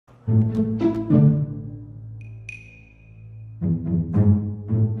Bro,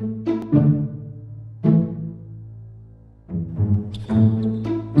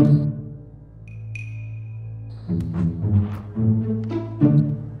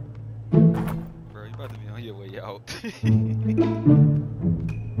 you about to be on your way out.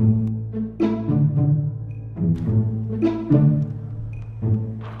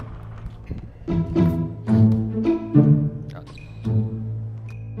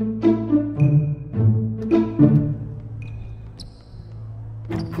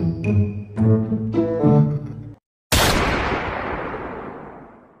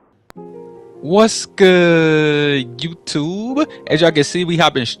 What's good, YouTube? As y'all can see, we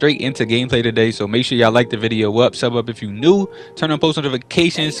hopping straight into gameplay today, so make sure y'all like the video up, sub up if you new, turn on post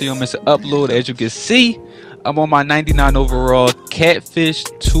notifications so you don't miss an upload. As you can see, I'm on my 99 overall Catfish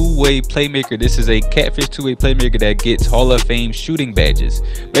two-way Playmaker. This is a Catfish two-way Playmaker that gets Hall of Fame shooting badges.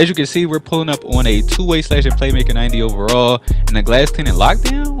 But as you can see, we're pulling up on a two-way slasher Playmaker 90 overall and a glass cleaning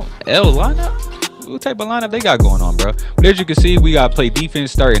lockdown L lineup. What type of lineup they got going on, bro? But as you can see, we got play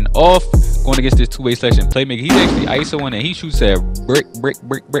defense starting off, going against this two-way slasher Playmaker. He's actually ISOing and he shoots at brick.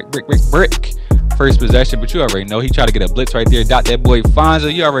 First possession, but you already know he tried to get a blitz right there. Dot that boy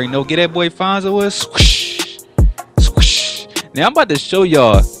Fonzo. You already know. Get that boy Fonzo a swoosh, swoosh. Now I'm about to show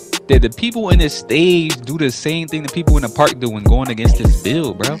y'all that the people in this stage do the same thing the people in the park do when going against this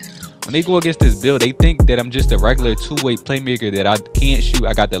build, bro. When they go against this build, they think that I'm just a regular two-way Playmaker that I can't shoot.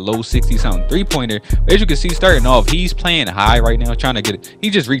 I got the low 60-something three-pointer. But as you can see, starting off, he's playing high right now, trying to get it.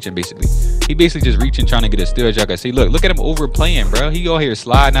 He's just reaching, basically. He basically just reaching, trying to get a steal. As y'all can see, look at him overplaying, bro. He out here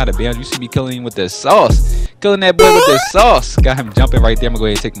sliding out of bounds. You see me killing him with the sauce. Killing that boy with the sauce. Got him jumping right there. I'm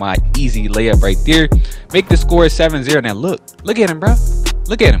going to go ahead and take my easy layup right there. Make the score 7-0. Now, look at him, bro.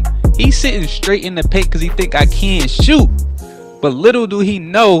 Look at him. He's sitting straight in the paint because he think I can't shoot. But little do he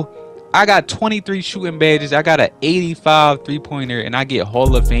know, I got 23 shooting badges. I got an 85 three-pointer, and I get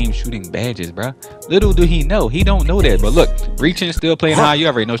Hall of Fame shooting badges, bro. Little do he know. He don't know that. But look, reaching, still playing high. You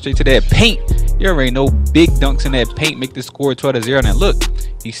already know, straight to that paint. You already know, big dunks in that paint. Make the score 12-0. Now look,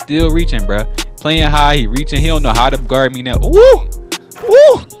 he's still reaching, bro. Playing high. He reaching. He don't know how to guard me now. Woo,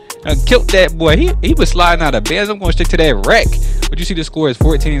 woo. I killed that boy. He was sliding out of bands. I'm going straight to that wreck. But you see the score is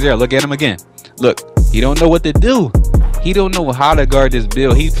 14-0. Look at him again. Look, he don't know what to do. He don't know how to guard this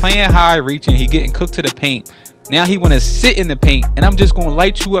build. He's playing high, reaching. He getting cooked to the paint. Now he want to sit in the paint, and I'm just going to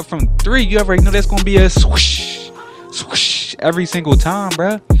light you up from 3. You already know that's going to be a swoosh, swoosh every single time,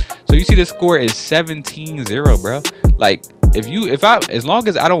 bro. So you see the score is 17-0, bro. Like, as long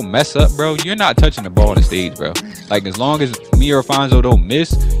as I don't mess up, bro, you're not touching the ball on the stage, bro. Like, as long as me or Fonzo don't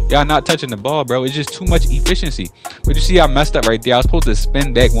miss, y'all not touching the ball, bro. It's just too much efficiency. But you see I messed up right there. I was supposed to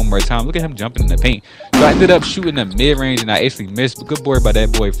spin back one more time. Look at him jumping in the paint. So I ended up shooting the mid-range, and I actually missed. But good board by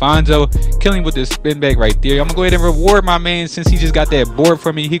that boy Fonzo. Killing with this spin back right there. I'm going to go ahead and reward my man since he just got that board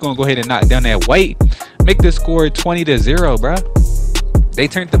for me. He going to go ahead and knock down that white. Make the score 20-0, bro. They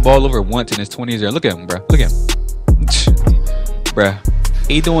turned the ball over once, and it's 20-0. Look at him, bro. Look at him. Bruh,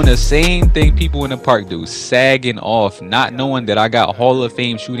 he doing the same thing people in the park do, sagging off, not knowing that I got Hall of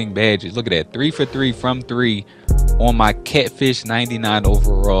Fame shooting badges. Look at that, 3 for 3 from 3 on my Catfish 99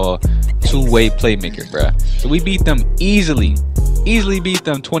 overall two-way Playmaker, bruh. So we beat them easily beat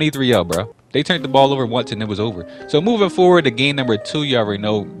them 23-0, bro. They turned the ball over once and it was over. So moving forward to game number 2, you already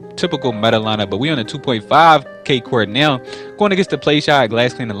know, typical meta lineup, but we on a 2.5K court now, going against the play shot,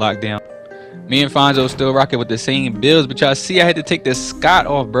 glass clean and lockdown. Me and Fonzo still rocking with the same builds, but y'all see I had to take the Scott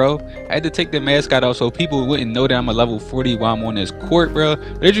off, bro. I had to take the mascot off so people wouldn't know that I'm a level 40 while I'm on this court, bro.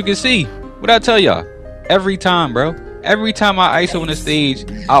 But as you can see, what I tell y'all, every time, bro, every time I ISO on the stage,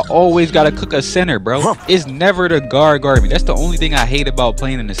 I always gotta cook a center, bro. It's never the guard me. That's the only thing I hate about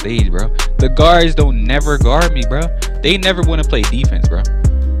playing in the stage, bro. The guards don't never guard me, bro. They never want to play defense, bro.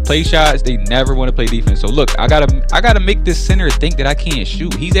 Play shots, they never want to play defense. So look, I gotta make this center think that I can't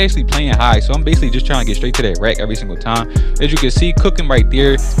shoot. He's actually playing high, so I'm basically just trying to get straight to that rack every single time. As you can see, cooking right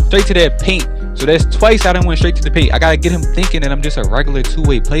there, straight to that paint. So that's twice I done went straight to the paint. I gotta get him thinking that I'm just a regular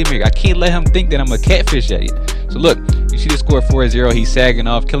two-way Playmaker. I can't let him think that I'm a catfish yet. So look, you see the score 4-0. He's sagging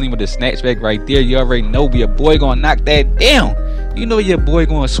off, killing with the snatchback right there. You already know your boy gonna knock that down. You know your boy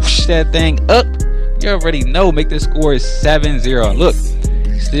gonna swoosh that thing up. You already know. Make the score 7-0. Look.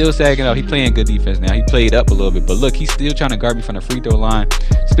 Still sagging out. He playing good defense now. He played up a little bit, but look, he's still trying to guard me from the free throw line.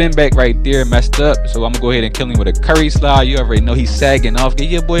 Spin back right there, messed up. So I'm gonna go ahead and kill him with a Curry slide. You already know he's sagging off. Get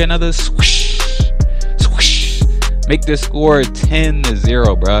your boy another swoosh, swoosh. Make the score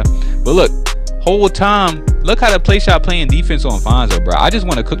 10-0, bro. But look, whole time, look how the play shot playing defense on Fonzo, bro. I just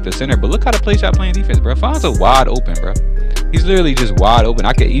want to cook the center, but look how the play shot playing defense, bro. Fonzo wide open, bro. He's literally just wide open.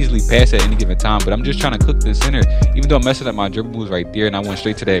 I could easily pass at any given time, but I'm just trying to cook the center. Even though I'm messing up my dribble moves right there, and I went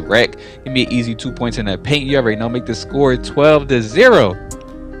straight to that rack. Give me an easy 2 points in that paint. You already know. Make the score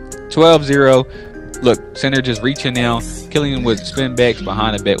 12-0. 12-0. Look, center just reaching now, killing him with spin backs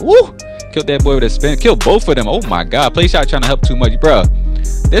behind the back. Woo! Killed that boy with a spin. Killed both of them. Oh my God. Play shot trying to help too much, bro.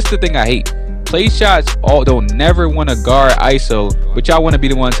 That's the thing I hate. Play shots all don't never want to guard ISO, but y'all want to be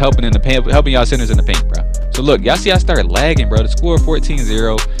the ones helping in the paint, helping y'all centers in the paint, bro. So look, y'all see I started lagging, bro. The score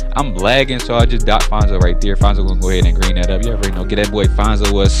 14-0. I'm lagging, so I just dot Fonzo right there. Fonzo gonna go ahead and green that up. You already know. Get that boy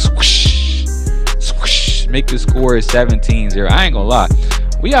Fonzo a swoosh, swoosh. Make the score 17-0. I ain't gonna lie.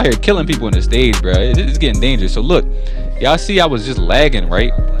 We out here killing people in the stage, bro. It's getting dangerous. So look, y'all see I was just lagging,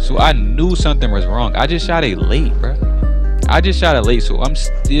 right? So I knew something was wrong. I just shot it late, bro. I just shot it late, so I'm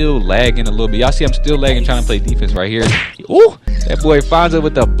still lagging a little bit. Y'all see I'm still lagging, trying to play defense right here. Ooh, that boy Fonzo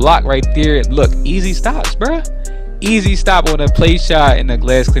with the block right there. Look, easy stops, bro. Easy stop on a play shot and the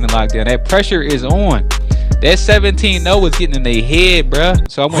glass cleaning lockdown. That pressure is on. That 17-0 was getting in their head, bro.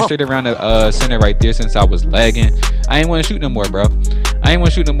 So I went straight around the center right there since I was lagging. I ain't want to shoot no more, bro. I ain't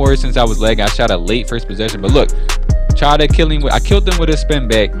want to shoot no more since I was lagging. I shot a late first possession, but look, try to kill him. I killed them with a spin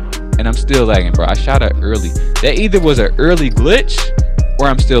back, and I'm still lagging, bro. I shot it early. That either was an early glitch or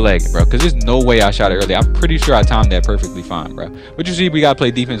I'm still lagging, bro, because there's no way I shot it early. I'm pretty sure I timed that perfectly fine, bro. But you see, we got to play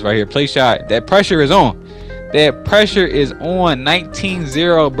defense right here. Play shot. That pressure is on. That pressure is on.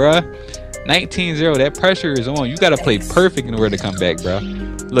 19-0, bro. 19-0. That pressure is on. You got to play perfect in order to come back, bro.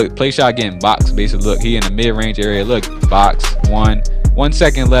 Look, play shot getting boxed, basically. Look, he in the mid-range area. Look, box. 1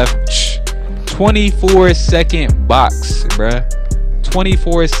 second left. 24-second box, bruh.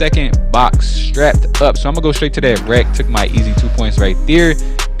 24-second box strapped up. So I'm gonna go straight to that rack. Took my easy 2 points right there.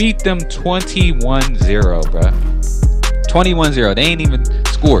 Beat them 21-0, bruh. 21-0. They ain't even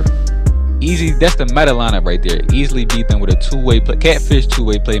score. Easy. That's the meta lineup right there. Easily beat them with a two-way play. Catfish,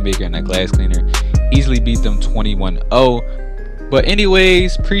 two-way playmaker, and a glass cleaner. Easily beat them 21-0. But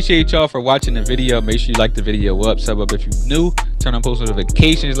anyways, appreciate y'all for watching the video. Make sure you like the video up, sub up if you're new, turn on post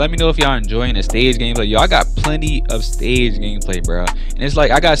notifications. Let me know if y'all enjoying the stage gameplay. Yo, I got plenty of stage gameplay, bro. And it's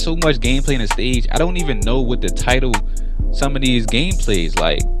like I got so much gameplay in the stage, I don't even know what to title some of these gameplays.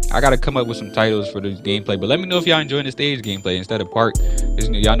 Like, I gotta come up with some titles for this gameplay. But let me know if y'all enjoying the stage gameplay instead of park.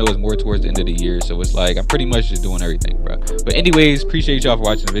 Y'all know it's more towards the end of the year, so it's like I'm pretty much just doing everything, bro. But anyways, appreciate y'all for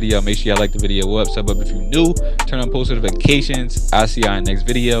watching the video. Make sure y'all like the video up, sub up if you're new, turn on post notifications. I'll see y'all in the next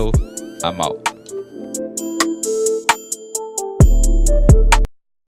video. I'm out.